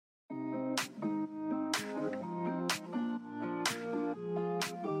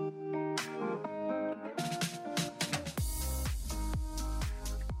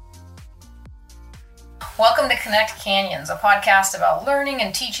Welcome to Connect Canyons, a podcast about learning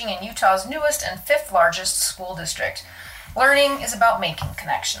and teaching in Utah's newest and fifth largest school district. Learning is about making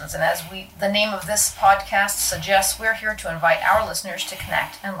connections, and as the name of this podcast suggests, we're here to invite our listeners to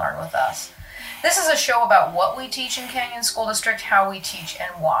connect and learn with us. This is a show about what we teach in Canyon School District, how we teach,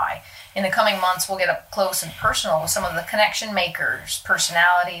 and why. In the coming months, we'll get up close and personal with some of the connection makers,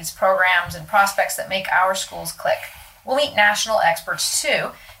 personalities, programs, and prospects that make our schools click. We'll meet national experts too,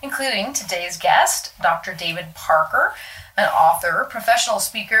 including today's guest, Dr. David Parker, an author, professional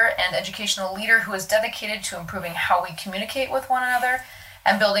speaker, and educational leader who is dedicated to improving how we communicate with one another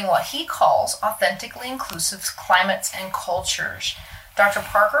and building what he calls authentically inclusive climates and cultures. Dr.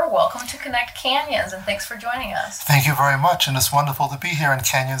 Parker, welcome to Connect Canyons, and thanks for joining us. Thank you very much, and it's wonderful to be here in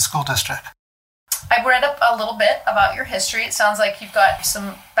Canyon School District. I read up a little bit about your history. It sounds like you've got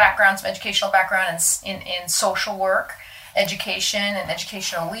some educational background in social work, education and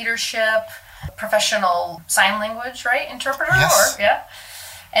educational leadership, professional sign language, right? Interpreter? Yes. Yeah.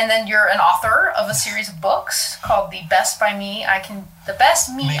 And then you're an author of a series of books called The Best Me I Can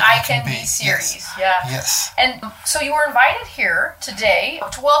Be series. Yes. Yeah. Yes. And so you were invited here today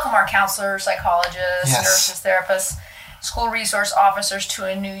to welcome our counselors, psychologists, Yes. nurses, therapists, school resource officers to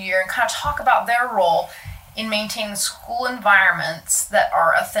a new year and kind of talk about their role in maintaining school environments that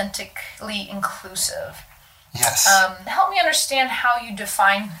are authentically inclusive. Yes. Help me understand how you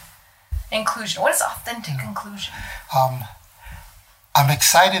define inclusion. What is authentic inclusion? I'm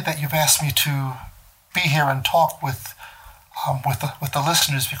excited that you've asked me to be here and talk with the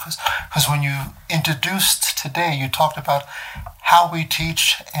listeners because when you introduced today, you talked about how we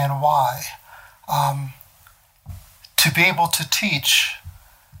teach and why. To be able to teach,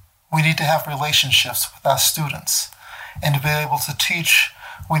 we need to have relationships with our students. And to be able to teach,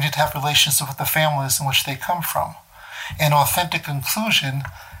 we need to have relationships with the families in which they come from. And authentic inclusion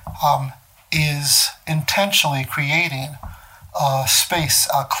is intentionally creating a space,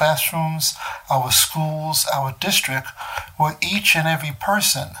 our classrooms, our schools, our district, where each and every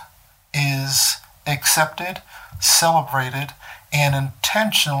person is accepted, celebrated, and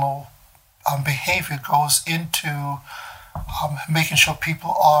intentional behavior goes into making sure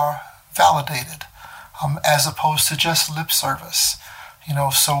people are validated, as opposed to just lip service.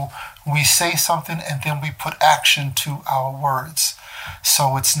 So we say something and then we put action to our words.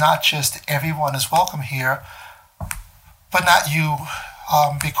 So it's not just everyone is welcome here, but not you,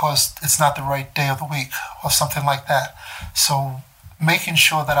 because it's not the right day of the week or something like that. So making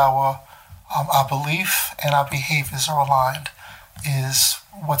sure that our belief and our behaviors are aligned is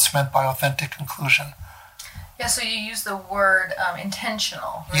what's meant by authentic inclusion. Yeah, so you use the word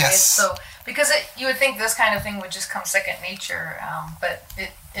intentional, right? Yes. So because you would think this kind of thing would just come second nature, but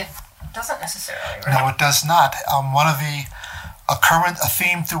it doesn't necessarily, right? No, it does not. One of a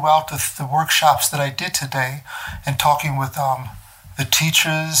theme throughout the workshops that I did today, and talking with the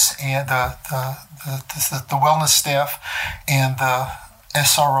teachers and the wellness staff and the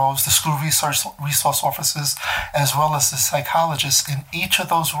SROs, the school resource officers, as well as the psychologists, in each of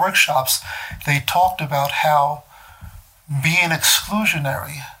those workshops, they talked about how being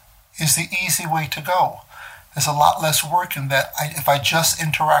exclusionary is the easy way to go. There's a lot less work in that. If I just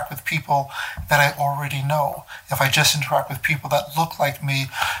interact with people that I already know, if I just interact with people that look like me,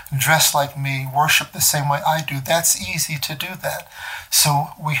 dress like me, worship the same way I do, that's easy to do that. So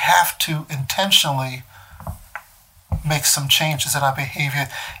we have to intentionally make some changes in our behavior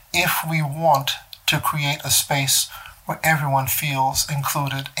if we want to create a space where everyone feels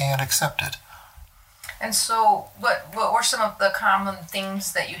included and accepted. And so what were some of the common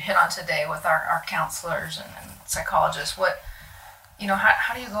things that you hit on today with our counselors and psychologists?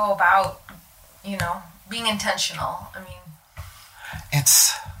 How do you go about, being intentional? I mean,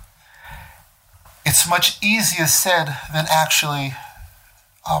 it's much easier said than actually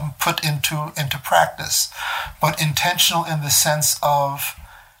put into practice, but intentional in the sense of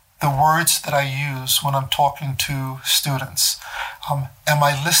the words that I use when I'm talking to students. Am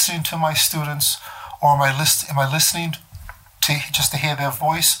I listening to my students, or am I listening to just to hear their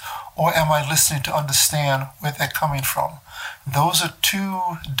voice, or am I listening to understand where they're coming from? Those are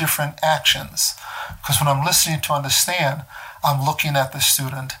two different actions, because when I'm listening to understand, I'm looking at the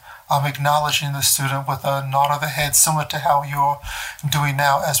student. I'm acknowledging the student with a nod of the head, similar to how you're doing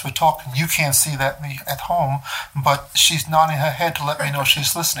now as we're talking. You can't see that at home, but she's nodding her head to let me know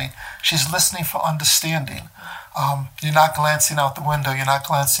she's listening. She's listening for understanding. You're not glancing out the window. You're not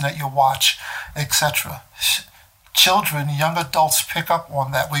glancing at your watch, etc. Children, young adults pick up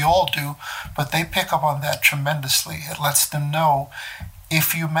on that. We all do, but they pick up on that tremendously. It lets them know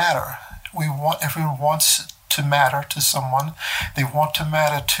if you matter. Everyone wants to matter to someone. They want to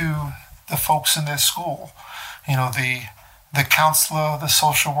matter to the folks in their school, the counselor, the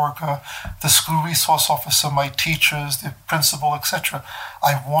social worker, the school resource officer, my teachers, the principal, etc.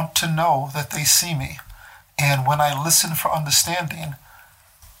 I want to know that they see me. And when I listen for understanding,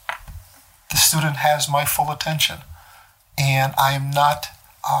 the student has my full attention. And I am not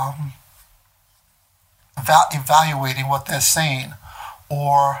evaluating what they're saying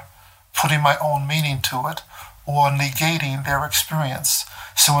or putting my own meaning to it or negating their experience.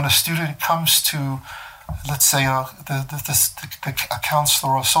 So when a student comes to, let's say, a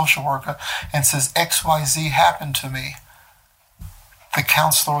counselor or a social worker and says, XYZ happened to me, the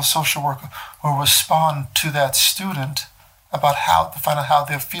counselor or social worker will respond to that student about to find out how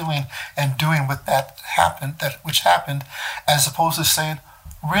they're feeling and doing with that which happened, as opposed to saying,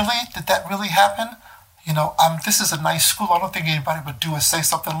 really? Did that really happen? This is a nice school. I don't think anybody would do or say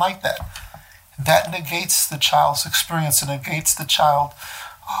something like that. That negates the child's experience and negates the child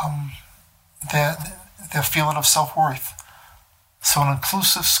their feeling of self-worth. So an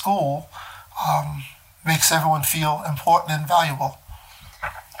inclusive school makes everyone feel important and valuable.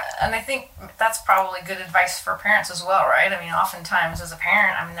 And I think that's probably good advice for parents as well, right? I mean, oftentimes as a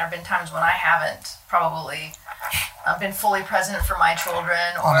parent, there have been times when I haven't probably been fully present for my children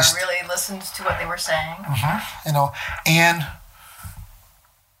or really listened to what they were saying. Mm-hmm. And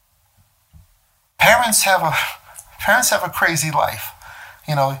parents have a crazy life.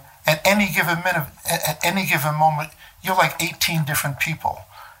 At any given minute, at any given moment, you're like 18 different people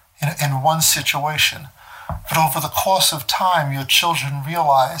in one situation. But over the course of time, your children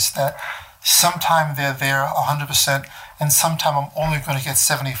realize that sometime they're there 100% and sometime I'm only going to get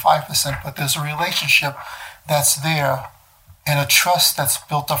 75%, but there's a relationship that's there and a trust that's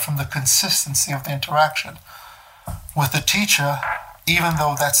built up from the consistency of the interaction. With the teacher, even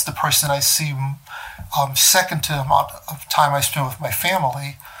though that's the person I see second to the amount of time I spend with my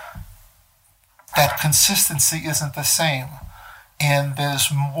family, that consistency isn't the same. And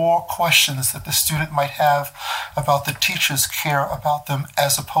there's more questions that the student might have about the teacher's care about them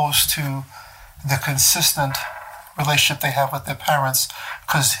as opposed to the consistent relationship they have with their parents,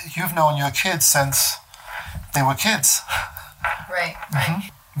 because you've known your kids since they were kids. Right.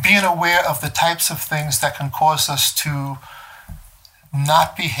 Mm-hmm. Being aware of the types of things that can cause us to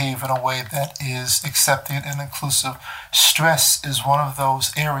not behave in a way that is accepting and inclusive. Stress is one of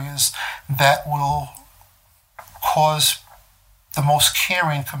those areas that will cause the most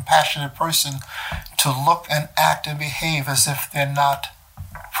caring, compassionate person to look and act and behave as if they're not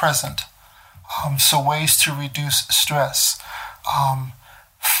present. So ways to reduce stress.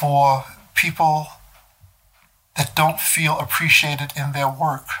 For people that don't feel appreciated in their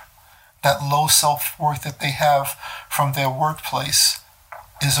work, that low self-worth that they have from their workplace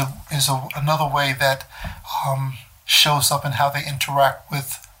is another way that shows up in how they interact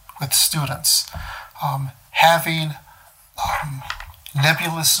with students. Having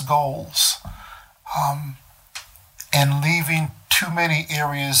nebulous goals and leaving too many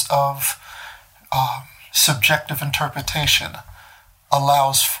areas of subjective interpretation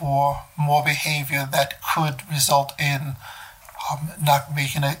allows for more behavior that could result in not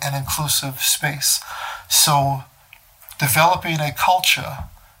making an inclusive space. So developing a culture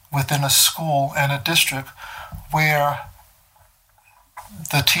within a school and a district where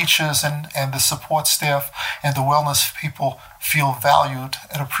the teachers and the support staff and the wellness people feel valued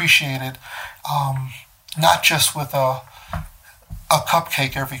and appreciated, not just with a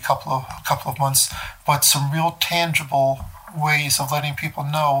cupcake every couple of months, but some real tangible ways of letting people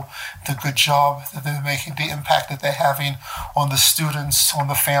know the good job that they're making, the impact that they're having on the students, on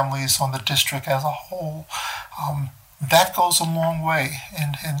the families, on the district as a whole. That goes a long way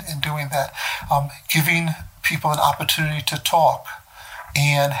in doing that. Giving people an opportunity to talk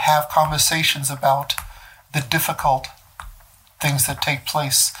and have conversations about the difficult things that take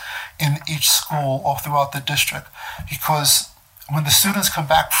place in each school or throughout the district. Because when the students come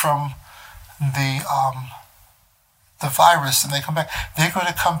back from the virus and they come back, they're going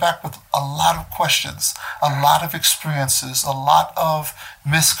to come back with a lot of questions, a lot of experiences, a lot of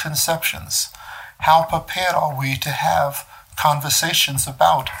misconceptions. How prepared are we to have conversations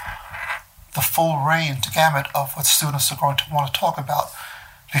about the full range, gamut of what students are going to want to talk about?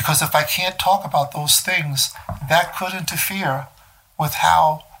 Because if I can't talk about those things, that could interfere with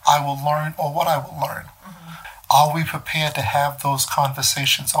how I will learn or what I will learn. Mm-hmm. Are we prepared to have those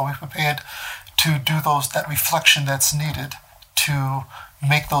conversations? Are we prepared to do that reflection that's needed to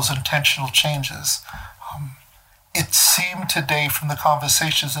make those intentional changes? It seemed today from the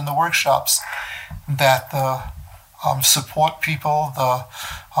conversations in the workshops that the support people, the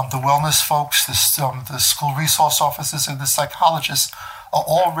wellness folks, the school resource officers, and the psychologists are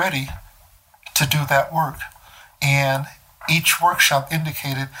already to do that work. And each workshop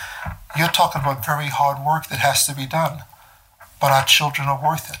indicated, you're talking about very hard work that has to be done, but our children are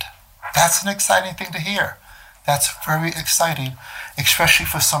worth it. That's an exciting thing to hear. That's very exciting, especially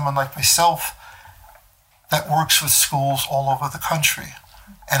for someone like myself that works with schools all over the country.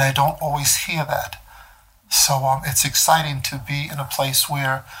 And I don't always hear that. So it's exciting to be in a place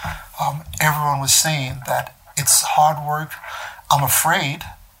where everyone was saying that it's hard work. I'm afraid,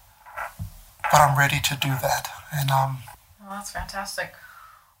 but I'm ready to do that. And well, that's fantastic.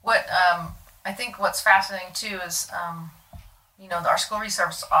 What I think what's fascinating too is our school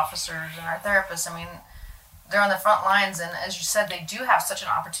resource officers and our therapists. I mean, they're on the front lines, and as you said, they do have such an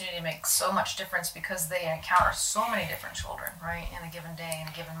opportunity to make so much difference because they encounter so many different children, right, in a given day, in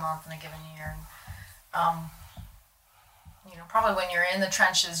a given month, in a given year. And, probably when you're in the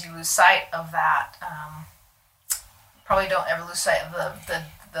trenches, you lose sight of that. Probably don't ever lose sight of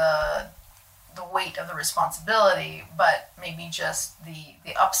the weight of the responsibility, but maybe just the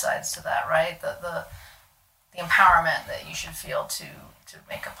upsides to that, right? The empowerment that you should feel to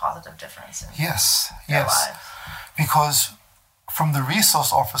make a positive difference in their lives. Because from the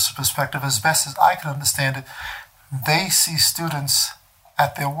resource officer perspective, as best as I can understand it, they see students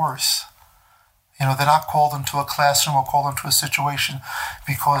at their worst. They're not called into a classroom or called into a situation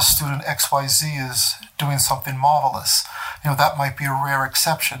because student XYZ is doing something marvelous. That might be a rare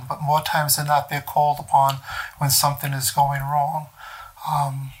exception, but more times than not, they're called upon when something is going wrong.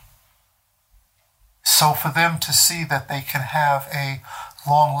 So for them to see that they can have a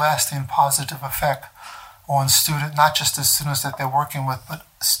long-lasting positive effect on not just the students that they're working with, but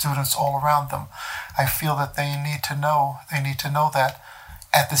students all around them, I feel that they need to know that.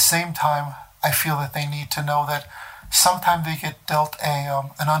 At the same time, I feel that they need to know that sometimes they get dealt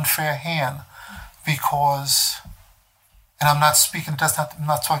an unfair hand because, and I'm not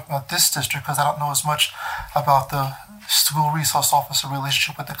talking about this district because I don't know as much about the school resource officer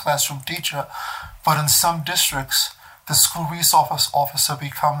relationship with the classroom teacher, but in some districts, the school resource officer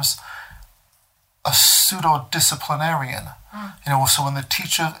becomes a pseudo-disciplinarian. So when the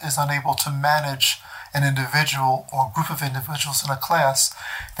teacher is unable to manage an individual or group of individuals in a class,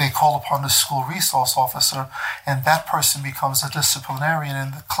 they call upon the school resource officer, and that person becomes a disciplinarian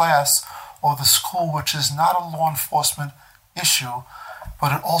in the class or the school, which is not a law enforcement issue,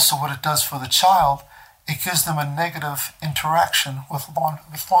 but it also what it does for the child, it gives them a negative interaction with law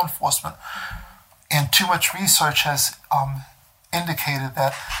enforcement. And too much research has indicated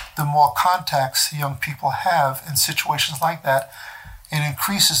that the more contacts young people have in situations like that, it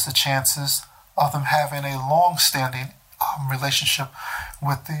increases the chances of them having a long-standing relationship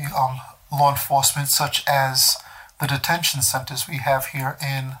with the law enforcement, such as the detention centers we have here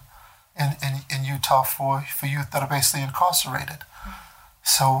in Utah for youth that are basically incarcerated.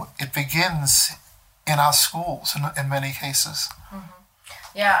 So it begins in our schools in many cases. Mm-hmm.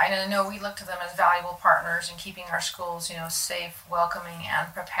 Yeah, I know we look to them as valuable partners in keeping our schools, safe, welcoming,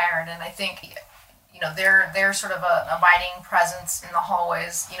 and prepared. And I think they're sort of an abiding presence in the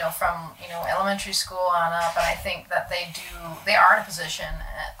hallways, from, elementary school on up. And I think that they are in a position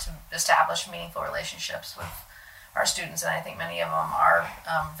to establish meaningful relationships with our students. And I think many of them are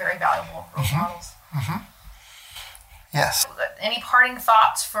very valuable role models. Mm-hmm. Yes. Any parting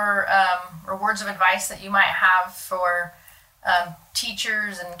thoughts or words of advice that you might have for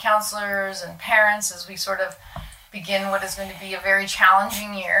teachers and counselors and parents as we sort of begin what is going to be a very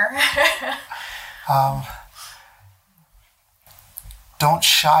challenging year? Don't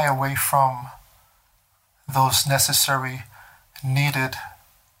shy away from those necessary, needed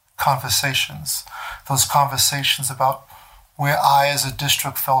conversations. Those conversations about where I as a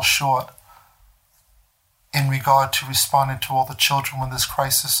district fell short in regard to responding to all the children when this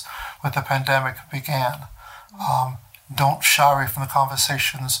crisis with the pandemic began. Don't shy away from the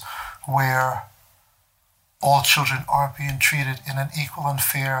conversations where all children aren't being treated in an equal and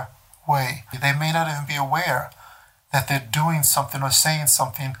fair way. They may not even be aware that they're doing something or saying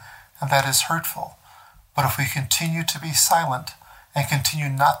something that is hurtful. But if we continue to be silent and continue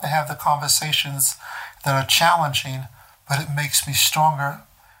not to have the conversations that are challenging, but it makes me stronger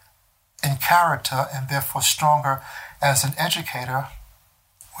in character and therefore stronger as an educator,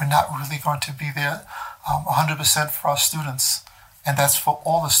 we're not really going to be there 100% for our students. And that's for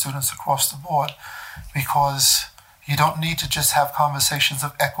all the students across the board, because you don't need to just have conversations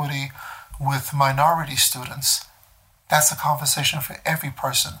of equity with minority students. That's a conversation for every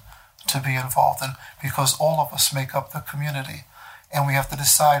person to be involved in, because all of us make up the community. And we have to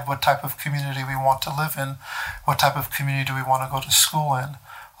decide what type of community we want to live in, what type of community we want to go to school in,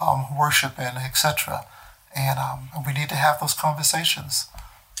 worship in, etc. And we need to have those conversations.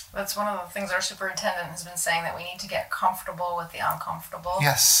 That's one of the things our superintendent has been saying, that we need to get comfortable with the uncomfortable.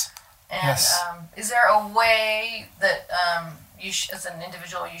 Yes. And Yes. Is there a way that as an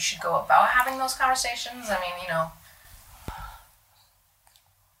individual, you should go about having those conversations? I mean,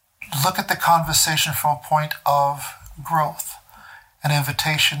 Look at the conversation from a point of growth, an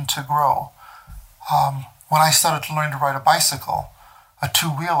invitation to grow. When I started to learn to ride a bicycle, a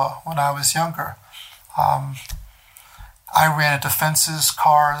two-wheeler, when I was younger, I ran into fences,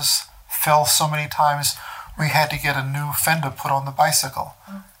 cars, fell so many times, we had to get a new fender put on the bicycle.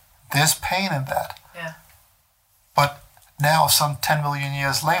 There's pain in that. Yeah. But now, some 10 million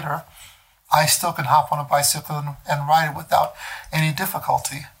years later, I still can hop on a bicycle and ride it without any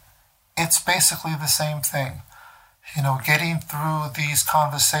difficulty. It's basically the same thing. Getting through these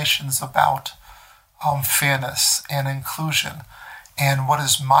conversations about fairness and inclusion, and what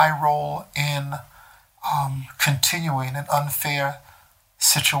is my role in continuing an unfair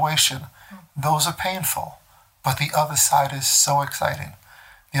situation. Those are painful, but the other side is so exciting.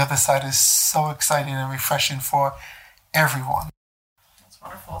 The other side is so exciting and refreshing for everyone. That's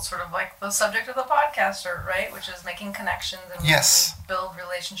wonderful. It's sort of like the subject of the podcast, right? Which is making connections and Yes. build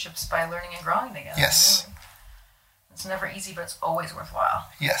relationships by learning and growing together. Yes. Really. It's never easy, but it's always worthwhile.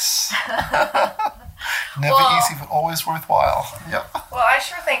 Yes. Never easy, but always worthwhile. Yep. Well, I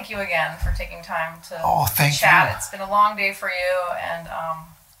sure thank you again for taking time to thank chat. you. It's been a long day for you, and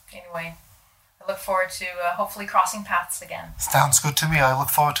anyway, I look forward to hopefully crossing paths again. Sounds good to me. I look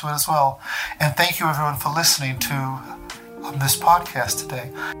forward to it as well. And thank you, everyone, for listening to this podcast today.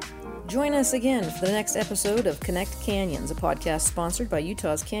 Join us again for the next episode of Connect Canyons, a podcast sponsored by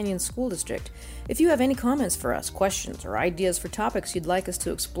Utah's Canyon School District. If you have any comments for us, questions, or ideas for topics you'd like us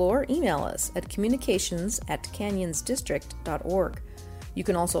to explore, email us at communications@canyonsdistrict.org. You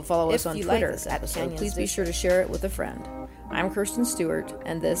can also follow us on Twitter @Please be sure to share it with a friend. I'm Kirsten Stewart,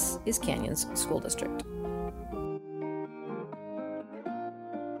 and this is Canyons School District.